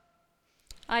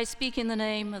I speak in the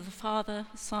name of the Father,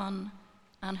 Son,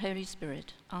 and Holy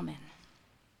Spirit. Amen.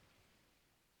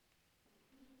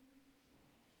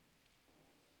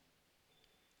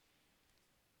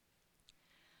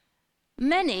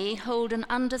 Many hold an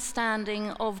understanding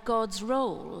of God's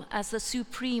role as the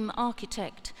supreme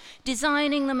architect,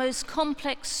 designing the most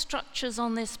complex structures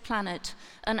on this planet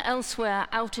and elsewhere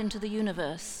out into the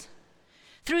universe.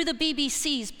 Through the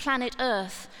BBC's Planet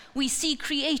Earth, we see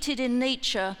created in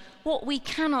nature what we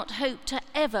cannot hope to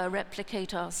ever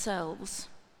replicate ourselves.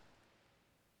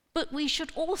 But we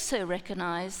should also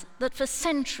recognize that for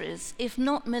centuries, if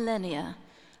not millennia,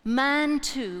 man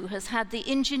too has had the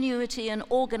ingenuity and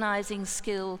organizing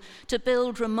skill to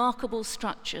build remarkable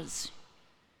structures.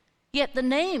 Yet the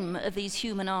name of these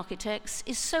human architects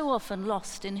is so often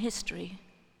lost in history.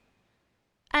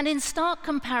 And in stark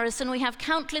comparison, we have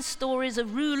countless stories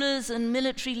of rulers and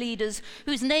military leaders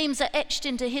whose names are etched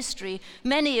into history,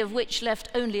 many of which left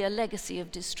only a legacy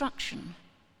of destruction.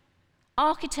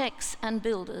 Architects and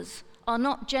builders are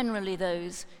not generally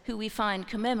those who we find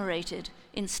commemorated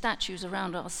in statues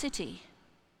around our city.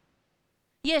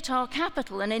 Yet our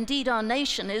capital, and indeed our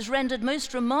nation, is rendered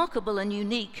most remarkable and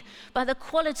unique by the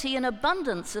quality and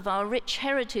abundance of our rich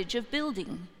heritage of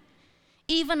building.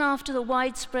 Even after the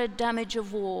widespread damage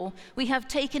of war, we have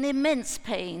taken immense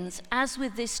pains, as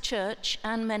with this church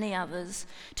and many others,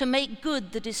 to make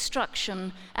good the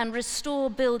destruction and restore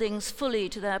buildings fully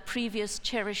to their previous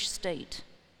cherished state.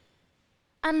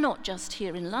 And not just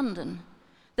here in London.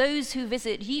 Those who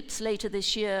visit Ypres later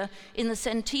this year in the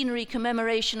centenary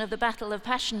commemoration of the Battle of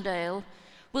Passchendaele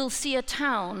will see a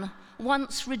town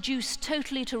once reduced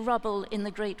totally to rubble in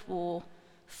the Great War,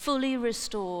 fully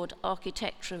restored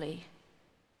architecturally.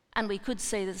 And we could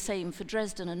say the same for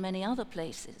Dresden and many other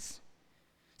places.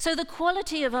 So the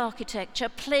quality of architecture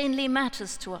plainly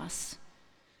matters to us.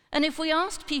 And if we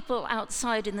asked people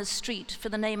outside in the street for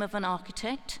the name of an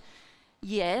architect,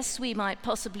 yes, we might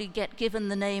possibly get given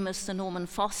the name of Sir Norman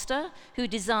Foster, who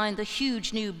designed the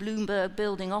huge new Bloomberg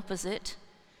building opposite.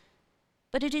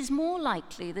 But it is more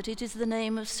likely that it is the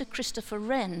name of Sir Christopher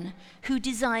Wren, who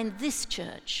designed this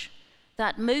church,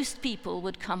 that most people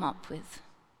would come up with.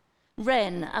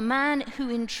 Wren, a man who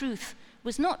in truth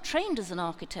was not trained as an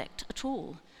architect at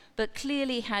all, but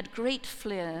clearly had great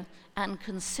flair and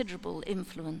considerable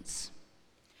influence.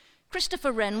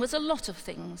 Christopher Wren was a lot of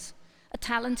things: a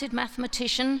talented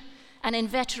mathematician, an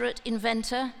inveterate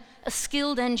inventor, a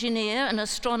skilled engineer, an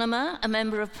astronomer, a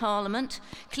member of parliament,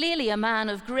 clearly a man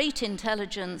of great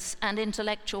intelligence and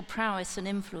intellectual prowess and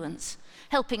influence,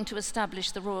 helping to establish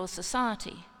the Royal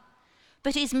Society.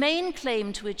 But his main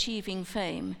claim to achieving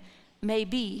fame may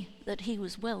be that he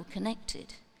was well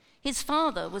connected. His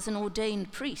father was an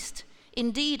ordained priest,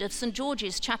 indeed of St.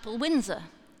 George's Chapel, Windsor.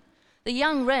 The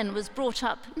young Wren was brought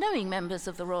up knowing members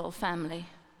of the royal family.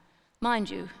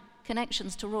 Mind you,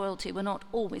 connections to royalty were not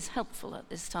always helpful at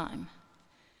this time.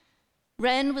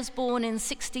 Wren was born in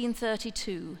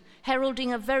 1632,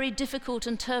 heralding a very difficult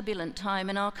and turbulent time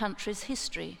in our country's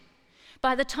history.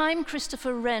 By the time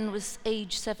Christopher Wren was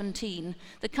age 17,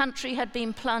 the country had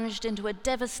been plunged into a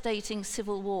devastating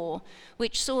civil war,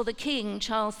 which saw the King,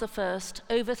 Charles I,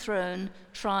 overthrown,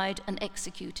 tried, and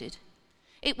executed.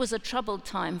 It was a troubled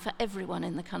time for everyone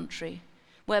in the country,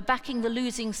 where backing the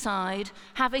losing side,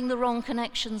 having the wrong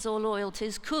connections or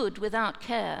loyalties could, without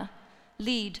care,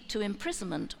 lead to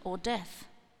imprisonment or death.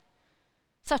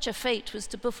 Such a fate was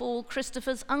to befall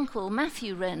Christopher's uncle,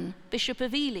 Matthew Wren, Bishop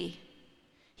of Ely.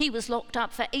 He was locked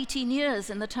up for 18 years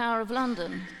in the Tower of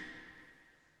London.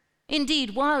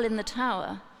 Indeed, while in the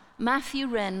Tower, Matthew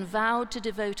Wren vowed to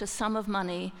devote a sum of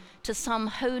money to some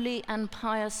holy and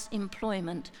pious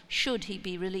employment should he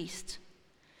be released.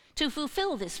 To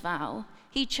fulfill this vow,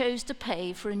 he chose to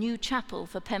pay for a new chapel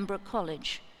for Pembroke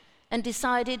College and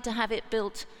decided to have it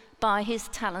built by his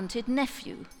talented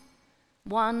nephew,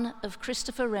 one of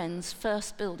Christopher Wren's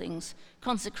first buildings,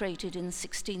 consecrated in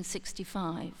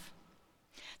 1665.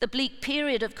 The bleak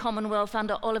period of Commonwealth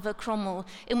under Oliver Cromwell,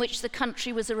 in which the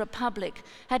country was a republic,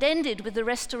 had ended with the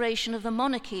restoration of the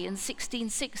monarchy in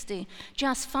 1660,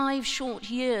 just 5 short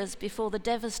years before the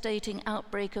devastating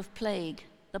outbreak of plague,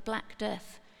 the Black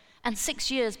Death, and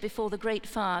 6 years before the Great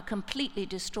Fire completely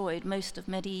destroyed most of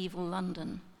medieval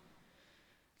London.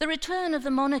 The return of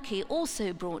the monarchy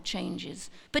also brought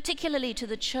changes, particularly to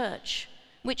the church,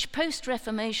 which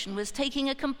post-Reformation was taking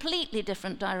a completely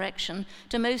different direction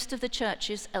to most of the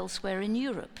churches elsewhere in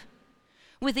Europe.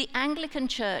 With the Anglican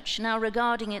Church now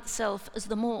regarding itself as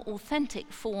the more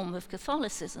authentic form of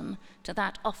Catholicism to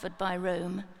that offered by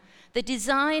Rome, the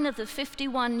design of the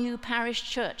 51 new parish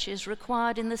churches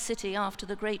required in the city after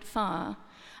the Great Fire,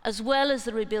 as well as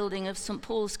the rebuilding of St.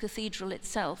 Paul's Cathedral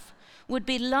itself, would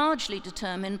be largely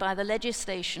determined by the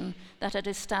legislation that had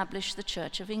established the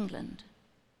Church of England.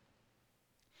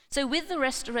 So with the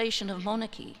restoration of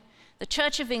monarchy, the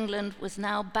Church of England was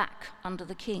now back under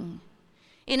the king.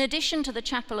 In addition to the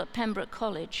chapel at Pembroke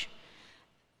College,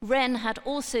 Wren had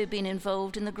also been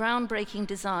involved in the groundbreaking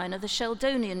design of the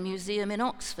Sheldonian Museum in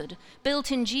Oxford,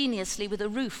 built ingeniously with a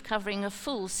roof covering a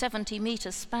full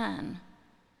 70-metre span.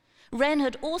 Wren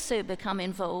had also become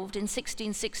involved in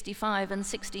 1665 and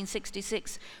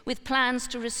 1666 with plans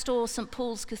to restore St.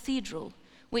 Paul's Cathedral,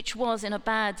 which was in a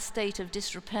bad state of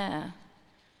disrepair.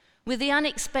 With the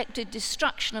unexpected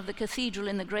destruction of the cathedral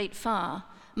in the Great Fire,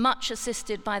 much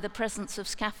assisted by the presence of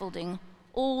scaffolding,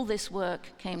 all this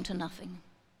work came to nothing.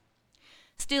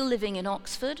 Still living in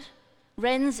Oxford,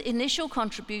 Wren's initial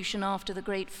contribution after the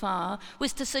Great Fire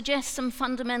was to suggest some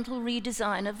fundamental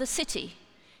redesign of the city,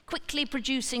 quickly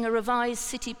producing a revised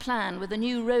city plan with a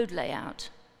new road layout.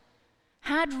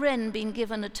 Had Wren been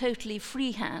given a totally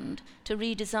free hand to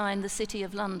redesign the City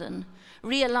of London,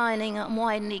 realigning and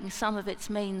widening some of its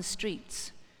main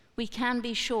streets, we can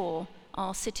be sure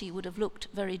our city would have looked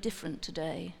very different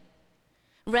today.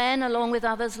 Wren, along with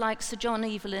others like Sir John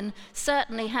Evelyn,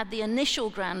 certainly had the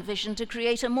initial grand vision to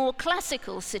create a more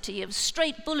classical city of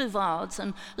straight boulevards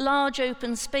and large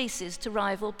open spaces to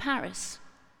rival Paris.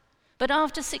 But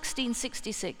after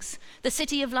 1666, the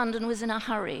City of London was in a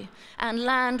hurry, and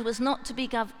land was not to be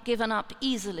given up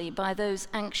easily by those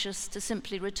anxious to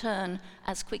simply return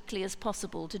as quickly as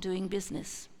possible to doing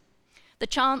business. The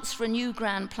chance for a new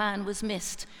grand plan was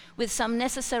missed, with some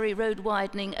necessary road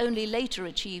widening only later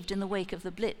achieved in the wake of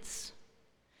the Blitz.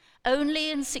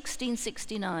 Only in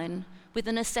 1669, with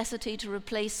the necessity to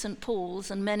replace St. Paul's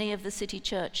and many of the city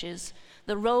churches,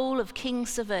 the role of King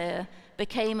Surveyor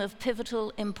became of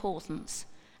pivotal importance,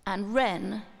 and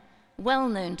Wren, well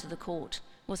known to the court,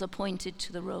 was appointed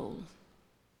to the role.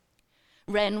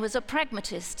 Wren was a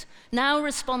pragmatist. Now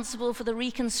responsible for the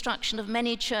reconstruction of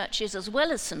many churches as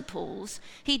well as St. Paul's,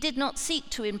 he did not seek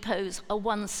to impose a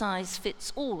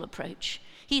one-size-fits-all approach.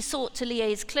 He sought to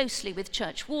liaise closely with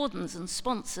church wardens and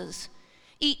sponsors.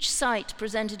 Each site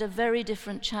presented a very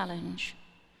different challenge.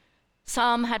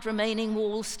 Some had remaining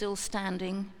walls still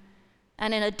standing,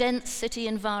 and in a dense city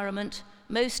environment,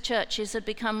 most churches had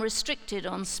become restricted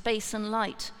on space and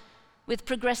light, with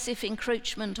progressive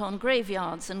encroachment on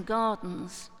graveyards and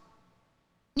gardens.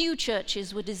 New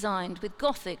churches were designed with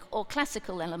Gothic or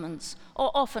classical elements, or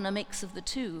often a mix of the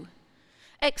two.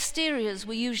 Exteriors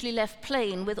were usually left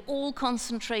plain, with all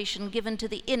concentration given to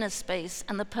the inner space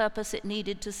and the purpose it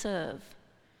needed to serve.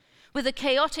 With the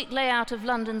chaotic layout of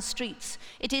London streets,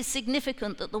 it is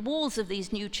significant that the walls of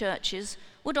these new churches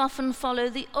would often follow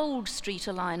the old street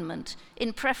alignment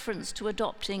in preference to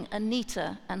adopting a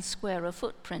neater and squarer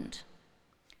footprint.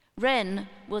 Wren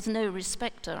was no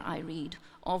respecter, I read,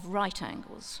 of right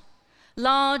angles.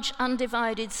 Large,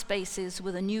 undivided spaces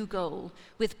were the new goal,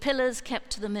 with pillars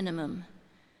kept to the minimum.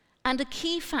 And a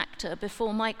key factor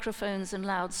before microphones and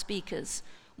loudspeakers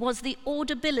was the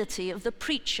audibility of the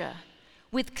preacher,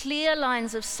 with clear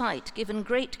lines of sight given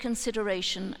great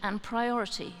consideration and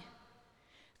priority.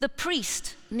 The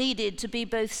priest needed to be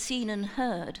both seen and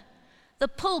heard. The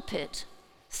pulpit,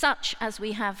 such as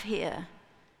we have here,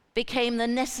 became the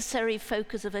necessary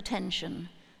focus of attention,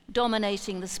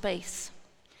 dominating the space.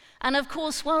 And of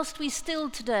course, whilst we still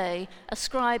today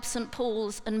ascribe St.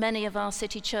 Paul's and many of our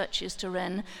city churches to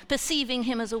Wren, perceiving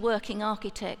him as a working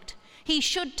architect, he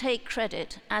should take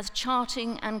credit as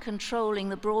charting and controlling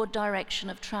the broad direction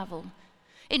of travel.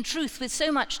 In truth, with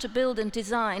so much to build and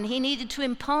design, he needed to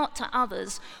impart to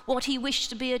others what he wished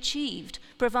to be achieved,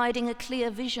 providing a clear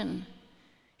vision.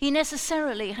 He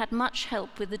necessarily had much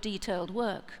help with the detailed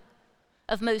work.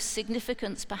 Of most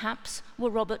significance, perhaps, were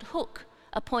Robert Hooke,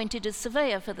 appointed as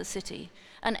surveyor for the city,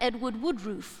 and Edward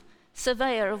Woodroof,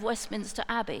 surveyor of Westminster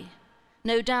Abbey,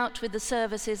 no doubt with the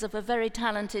services of a very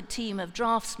talented team of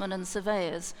draftsmen and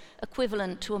surveyors,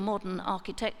 equivalent to a modern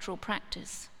architectural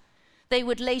practice. They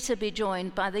would later be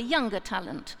joined by the younger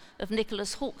talent of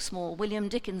Nicholas Hawksmoor, William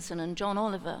Dickinson, and John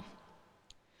Oliver.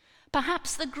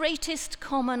 Perhaps the greatest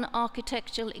common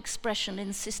architectural expression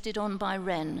insisted on by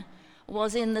Wren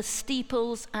was in the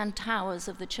steeples and towers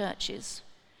of the churches.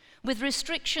 With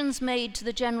restrictions made to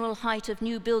the general height of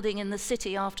new building in the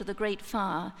city after the Great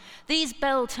Fire, these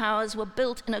bell towers were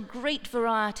built in a great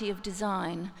variety of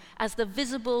design as the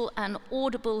visible and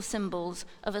audible symbols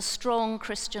of a strong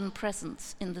Christian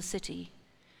presence in the city.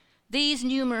 These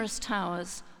numerous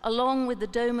towers, along with the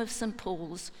dome of St.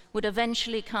 Paul's, would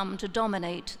eventually come to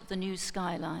dominate the new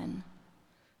skyline.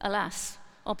 Alas,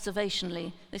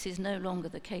 observationally, this is no longer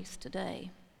the case today.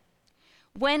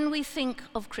 When we think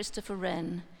of Christopher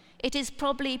Wren, it is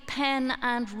probably pen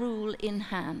and rule in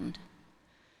hand,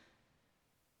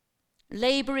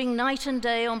 laboring night and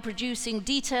day on producing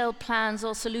detailed plans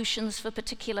or solutions for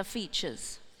particular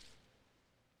features.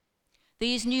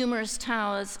 These numerous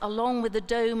towers, along with the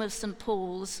dome of St.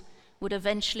 Paul's, would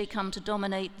eventually come to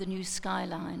dominate the new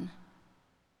skyline.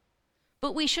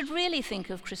 But we should really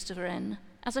think of Christopher Wren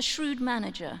as a shrewd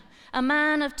manager, a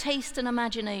man of taste and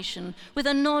imagination, with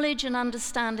a knowledge and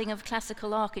understanding of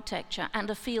classical architecture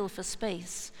and a feel for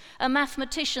space, a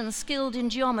mathematician skilled in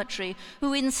geometry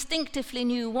who instinctively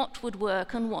knew what would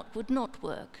work and what would not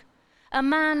work, a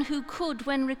man who could,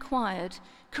 when required,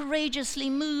 courageously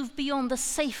move beyond the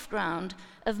safe ground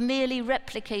of merely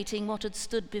replicating what had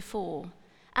stood before,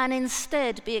 and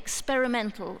instead be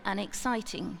experimental and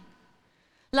exciting.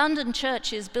 London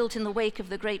churches built in the wake of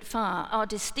the Great Fire are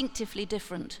distinctively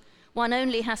different. One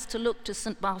only has to look to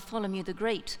St. Bartholomew the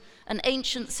Great, an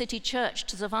ancient city church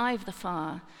to survive the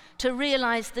fire, to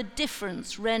realize the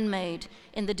difference Wren made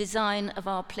in the design of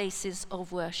our places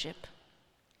of worship.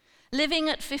 Living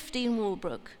at 15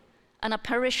 Walbrook, and a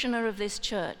parishioner of this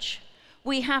church,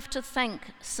 we have to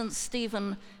think St.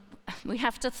 Stephen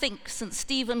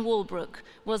Walbrook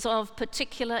was of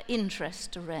particular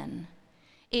interest to Wren.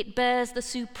 It bears the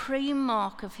supreme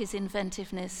mark of his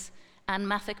inventiveness and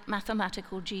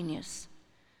mathematical genius.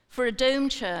 For a dome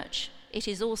church, it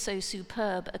is also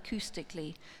superb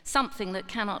acoustically, something that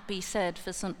cannot be said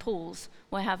for St. Paul's,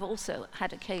 where I have also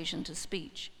had occasion to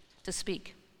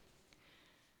speak.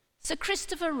 Sir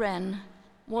Christopher Wren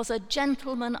was a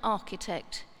gentleman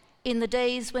architect in the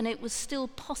days when it was still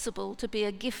possible to be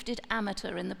a gifted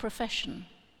amateur in the profession.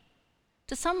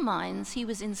 To some minds, he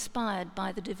was inspired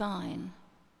by the divine.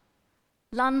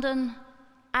 London,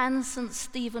 and St.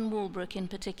 Stephen Walbrook in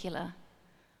particular,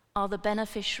 are the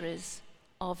beneficiaries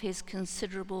of his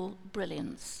considerable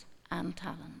brilliance and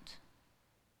talent.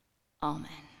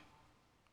 Amen.